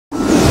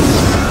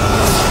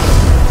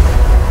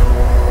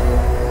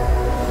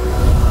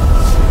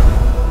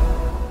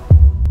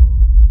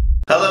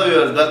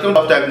viewers, welcome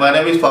to Tech. My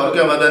name is Farooq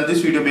Ahmed and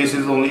this video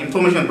basis only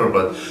information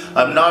purpose.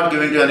 I'm not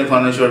giving you any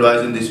financial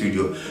advice in this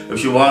video.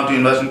 If you want to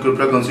invest in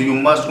cryptocurrency, you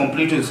must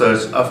complete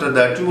research. After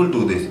that, you will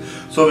do this.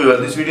 So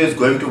viewers, this video is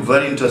going to be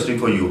very interesting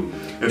for you.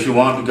 If you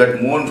want to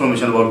get more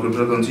information about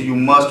cryptocurrency, you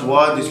must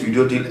watch this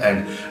video till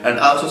end. And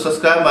also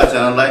subscribe my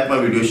channel, like my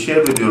video,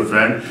 share with your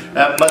friend,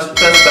 and must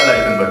press the bell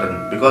icon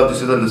button because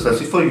this is a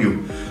necessity for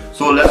you.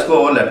 So let's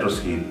go over laptop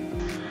screen.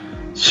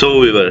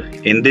 So viewer,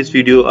 in this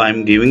video I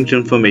am giving you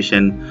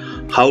information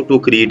how to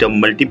create a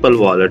multiple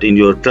wallet in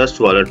your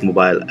TrustWallet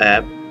mobile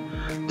app.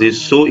 This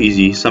is so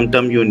easy.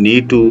 Sometimes you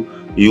need to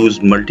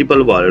use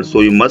multiple wallets,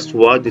 so you must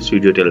watch this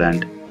video till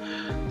end.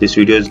 This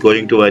video is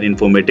going to be very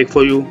informative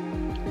for you.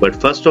 But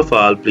first of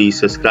all, please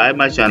subscribe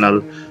my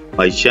channel.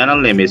 My channel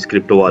name is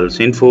CryptoWallets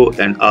Info,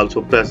 and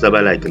also press the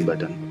bell icon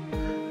button.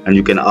 And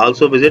you can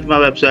also visit my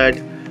website.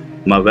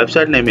 My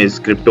website name is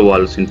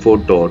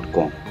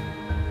cryptowalletsinfo.com.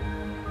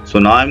 So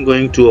now I'm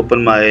going to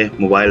open my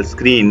mobile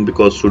screen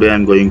because today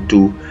I'm going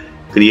to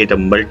create a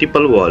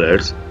multiple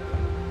wallets.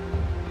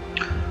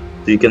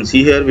 So you can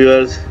see here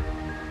viewers,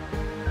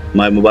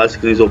 my mobile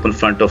screen is open in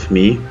front of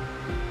me.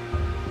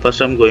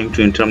 First I'm going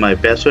to enter my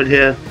password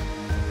here,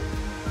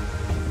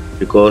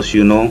 because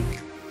you know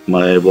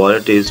my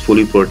wallet is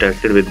fully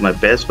protected with my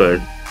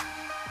password.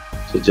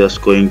 So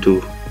just going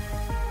to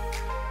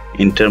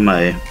enter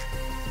my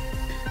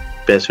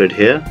password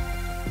here.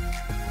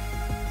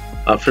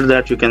 After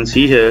that, you can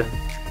see here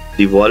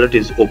the wallet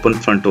is open in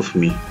front of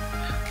me.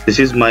 This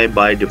is my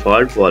by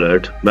default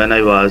wallet when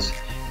I was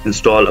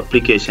install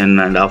application,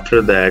 and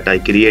after that I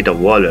create a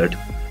wallet.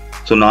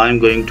 So now I'm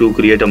going to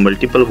create a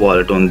multiple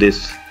wallet on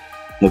this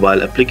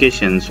mobile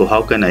application. So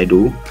how can I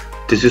do?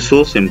 This is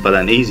so simple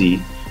and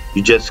easy.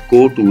 You just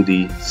go to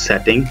the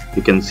setting.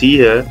 You can see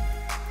here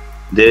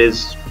there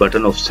is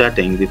button of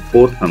setting, the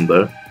fourth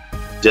number.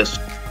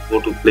 Just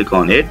go to click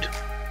on it.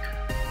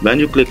 When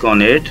you click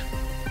on it,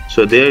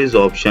 so there is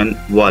option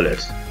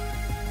wallets.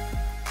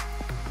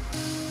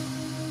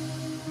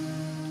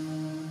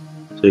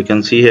 So you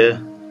can see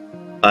here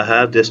I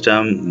have this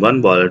time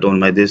one wallet on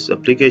my this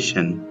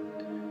application.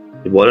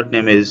 The wallet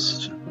name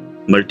is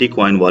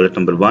multi-coin wallet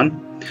number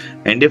 1.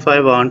 And if I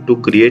want to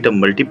create a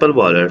multiple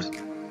wallet,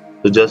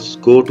 so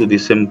just go to the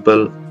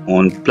simple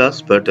on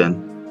plus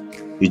button.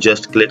 You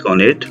just click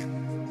on it.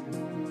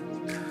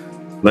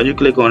 When you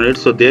click on it,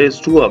 so there is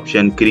two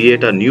options,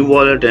 create a new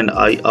wallet, and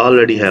I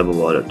already have a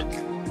wallet.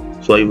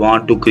 So I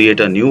want to create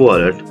a new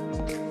wallet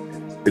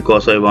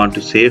because I want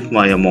to save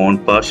my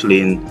amount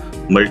partially in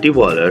multi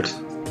wallets.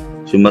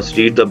 So you must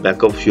read the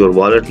back of your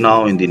wallet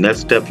now. In the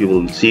next step you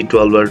will see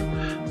 12 word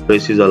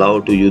phrases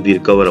allowed to use the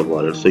recover a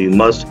wallet. So you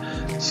must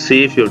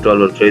save your 12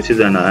 word phrases,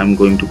 and I am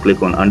going to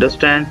click on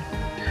understand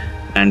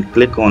and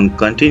click on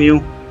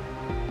continue.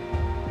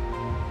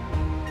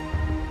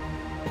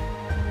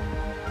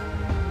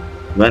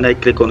 When I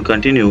click on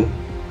continue,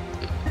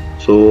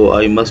 so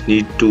I must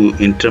need to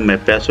enter my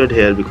password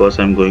here because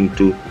I'm going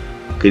to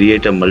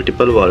create a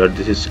multiple wallet.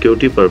 This is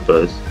security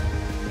purpose.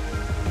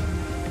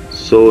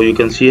 So you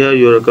can see here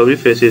your recovery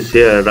phrases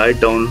here. Write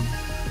down,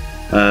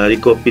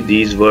 recopy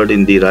these words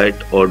in the right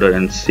order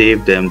and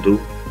save them to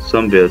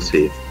somewhere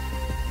safe.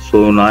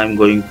 So now I'm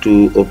going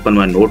to open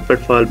my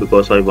notepad file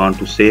because I want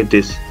to save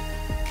this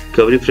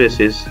recovery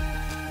phrases.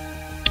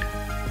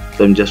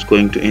 So I'm just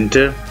going to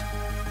enter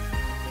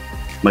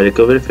my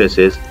recovery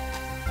phrases.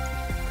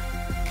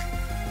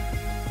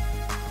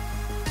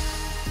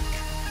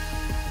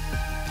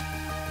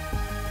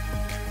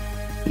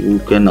 You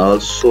can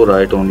also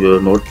write on your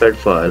notepad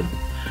file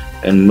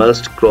and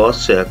must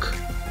cross check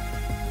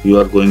you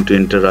are going to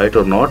enter right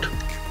or not.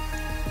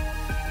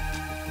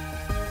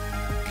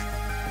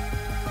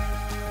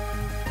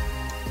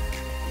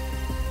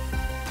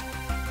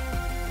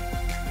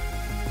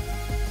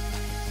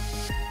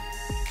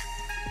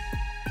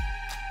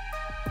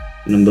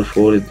 Number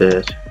 4 is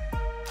that.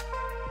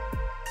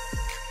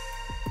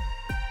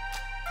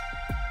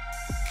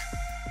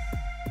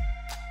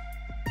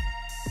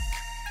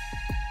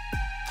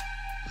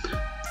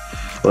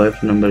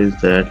 Five number is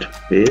that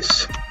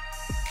base.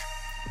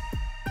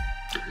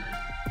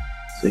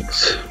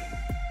 6.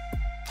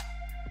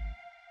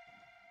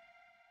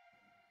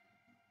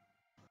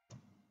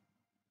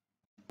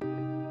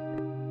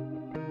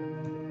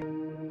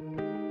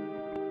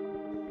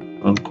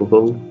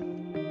 Alcohol.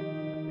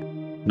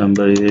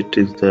 Number 8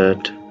 is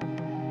that.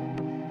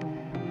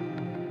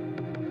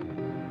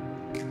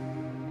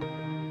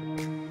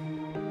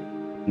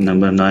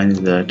 Number 9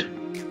 is that.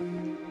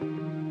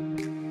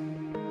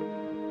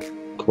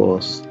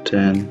 Cost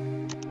 10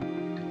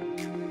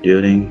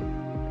 during.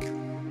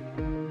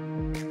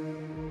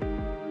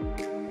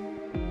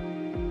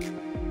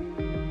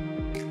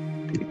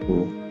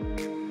 People.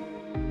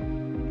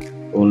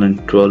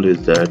 And 12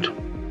 is that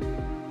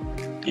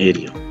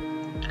area.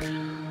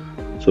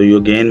 So you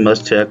again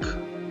must check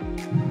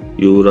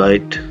you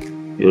write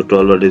your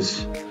 12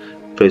 words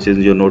phrases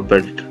in your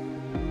notepad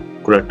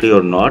correctly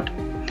or not,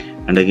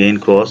 and again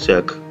cross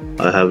check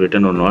I have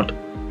written or not,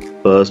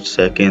 first,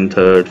 second,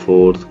 third,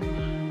 fourth,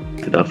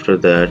 and after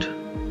that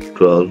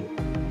 12.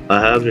 I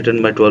have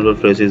written my 12 word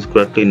phrases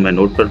correctly in my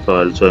notepad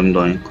file, so I'm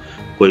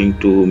going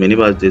to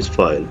minimize this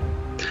file.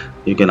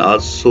 You can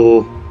also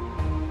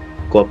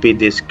copy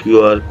this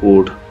QR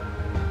code.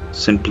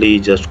 Simply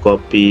just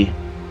copy,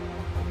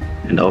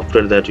 and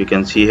after that you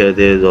can see here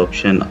there is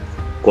option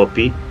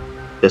copy.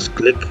 Just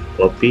click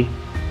copy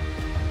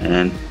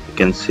and you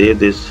can save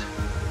this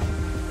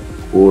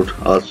code.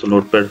 Also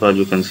notepad file,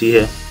 you can see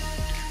here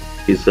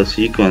is the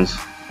sequence.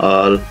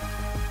 All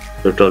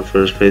the 12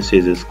 first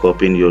phrases is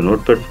copy in your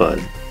notepad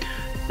file.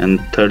 And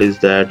third is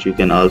that you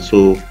can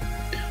also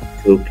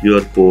through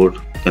QR code,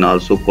 you can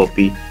also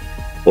copy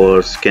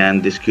or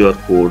scan this QR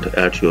code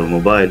at your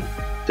mobile.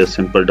 Just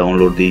simple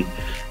download the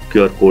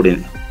QR code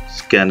in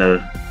scanner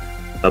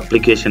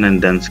application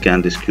and then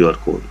scan this QR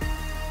code.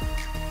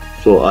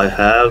 So I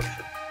have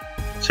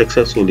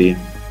successfully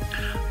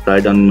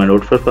write down my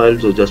notepad file,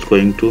 so just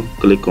going to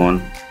click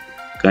on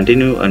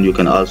continue. And you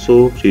can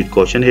also read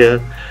caution here: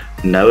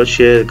 never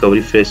share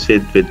recovery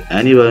phrases with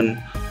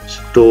anyone,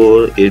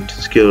 store it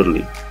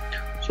securely.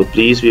 So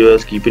please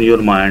viewers, keep in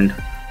your mind,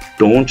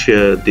 don't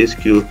share this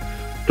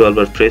 12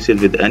 word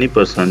phrases with any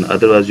person,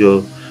 otherwise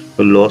you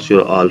will lose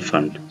your all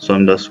fund. So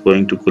I'm just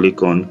going to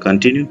click on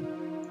continue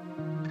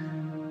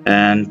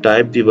and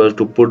type the words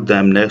to put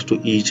them next to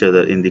each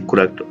other in the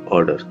correct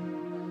order.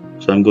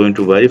 So I'm going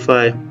to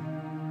verify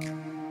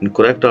in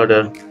correct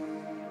order.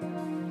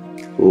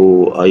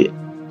 So I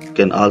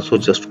can also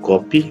just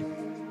copy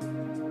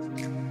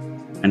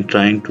and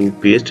trying to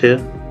paste here.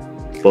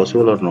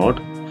 Possible or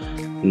not?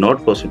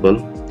 Not possible.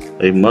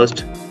 I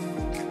must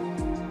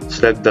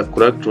select the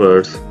correct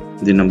words.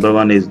 The number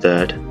one is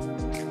that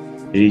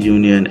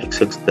reunion,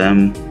 access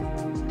them,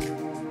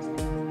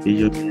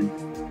 reunion,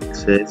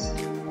 access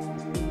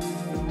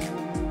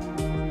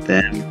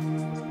them,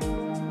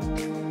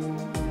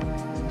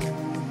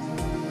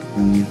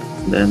 and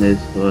then is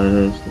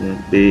virus,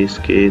 base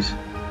case,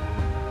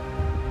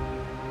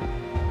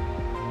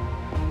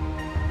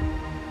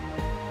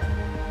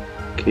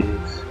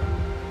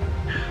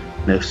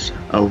 next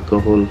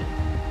alcohol,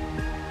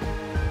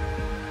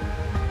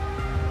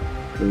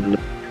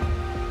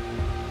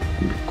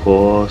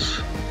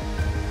 because,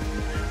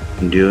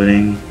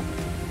 during,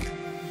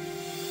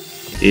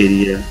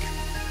 area.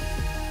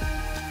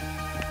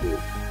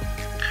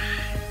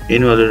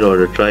 Invalid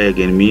order. Try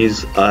again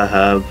means I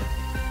have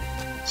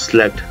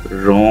select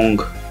wrong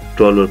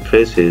 12 word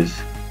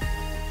phrases.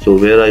 So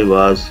where I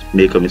was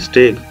make a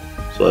mistake.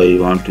 So I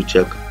want to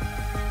check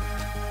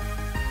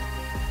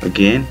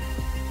again.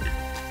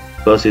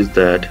 First is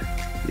that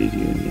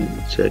reunion,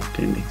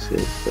 second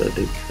access, third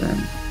exam,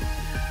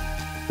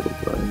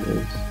 4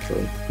 virus,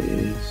 5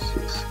 case,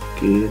 6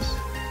 case,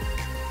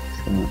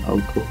 7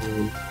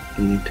 alcohol,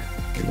 8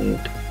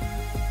 late,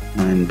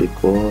 9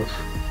 because,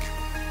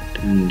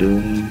 10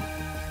 during.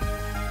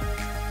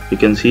 You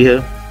can see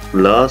here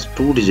last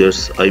 2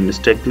 digits I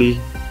mistakenly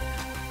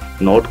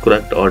not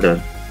correct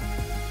order.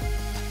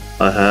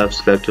 I have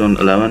selected on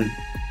 11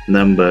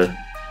 number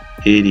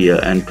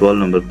area and 12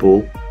 number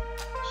pole.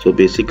 So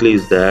basically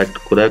is that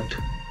correct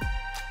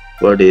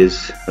word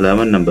is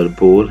 11 number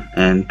pole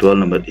and 12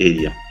 number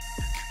area.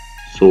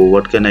 So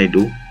what can I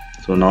do?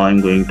 So now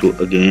I'm going to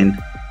again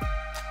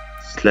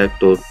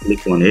select or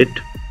click on it,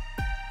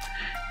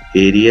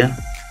 area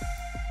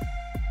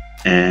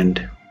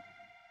and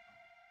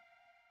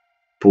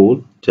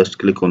pole. Just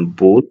click on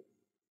pole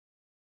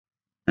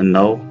and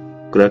now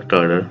correct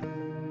order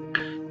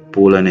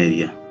pole and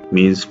area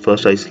means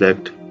first I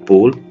select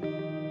pole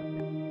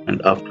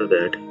and after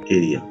that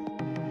area.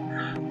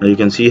 Now you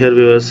can see here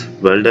viewers,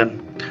 well done.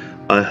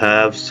 I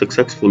have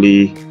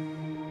successfully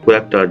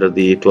correct order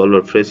the 12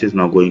 word phrases.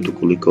 Now going to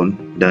click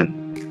on done.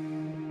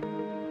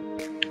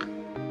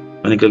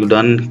 When you click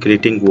done,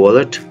 creating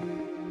wallet.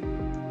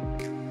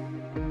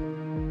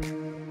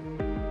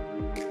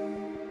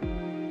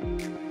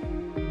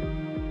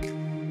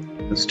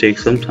 Let's take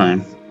some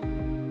time.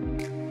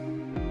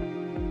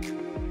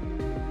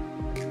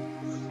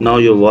 Now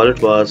your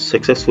wallet was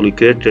successfully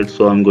created,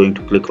 so I'm going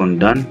to click on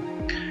done,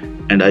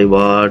 and I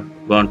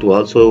want to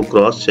also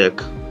cross check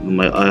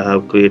I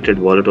have created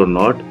wallet or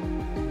not.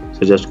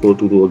 So just go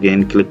to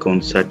again click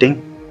on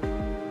setting,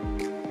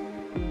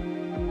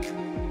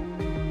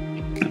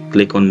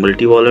 click on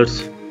multi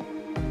wallets,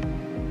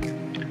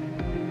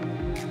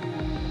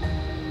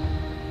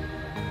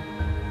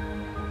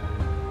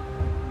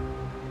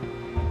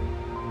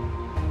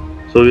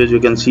 so as you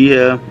can see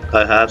here,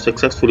 I have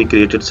successfully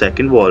created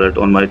second wallet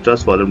on my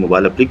TrustWallet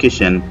mobile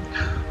application.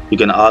 You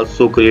can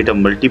also create a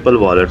multiple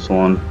wallets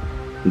on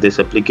this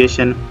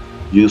application.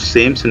 Use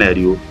same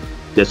scenario,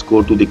 just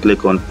go to the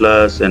click on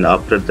plus and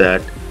after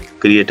that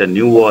create a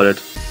new wallet.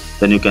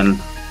 Then you can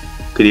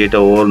create a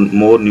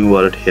more new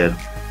wallet here.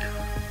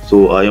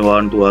 So I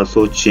want to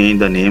also change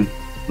the name,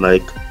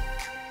 like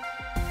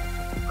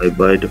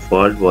by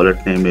default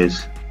wallet name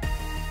is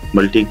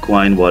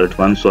multi-coin wallet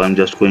 1. So I'm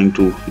just going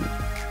to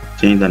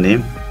change the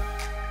name,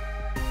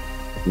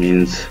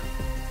 means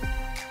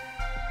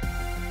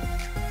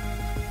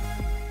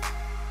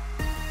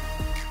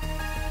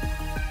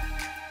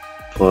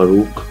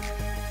Farouk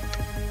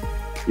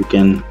You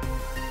can,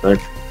 but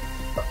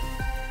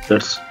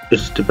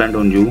it's depend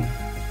on you.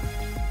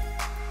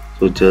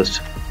 So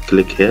just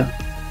click here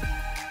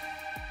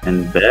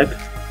and back.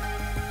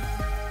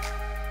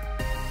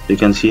 You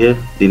can see here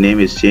the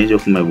name is change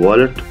of my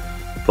wallet,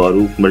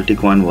 Farouk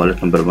multi-coin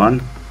wallet number 1,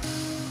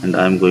 and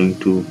I'm going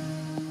to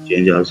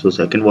change also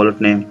second wallet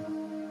name.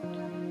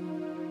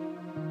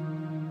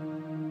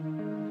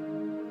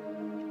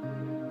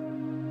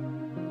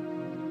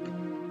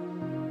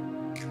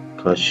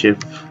 Kashif,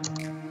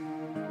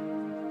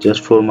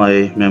 just for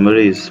my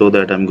memories, so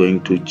that I'm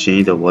going to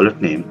change the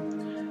wallet name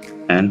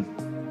and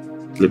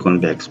click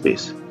on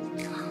backspace.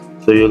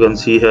 So you can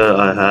see here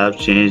I have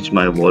changed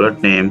my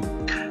wallet name,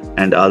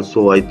 and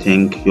also I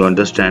think you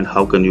understand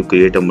how can you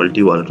create a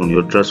multi-wallet on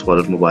your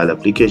TrustWallet mobile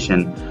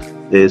application.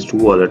 There is 2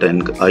 wallet,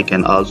 and I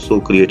can also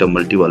create a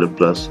multi-wallet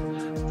plus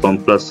from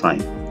plus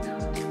sign.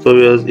 So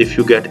if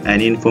you get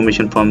any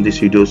information from this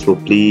video, so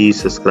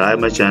please subscribe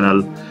my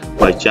channel.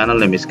 My channel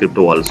name is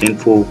CryptoWallets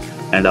Info,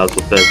 and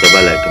also press the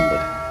bell icon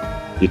button.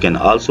 You can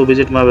also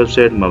visit my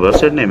website. My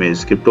website name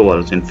is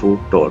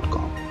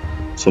cryptowalletsinfo.com.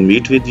 So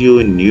meet with you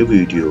in new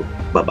video.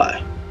 Bye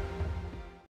bye.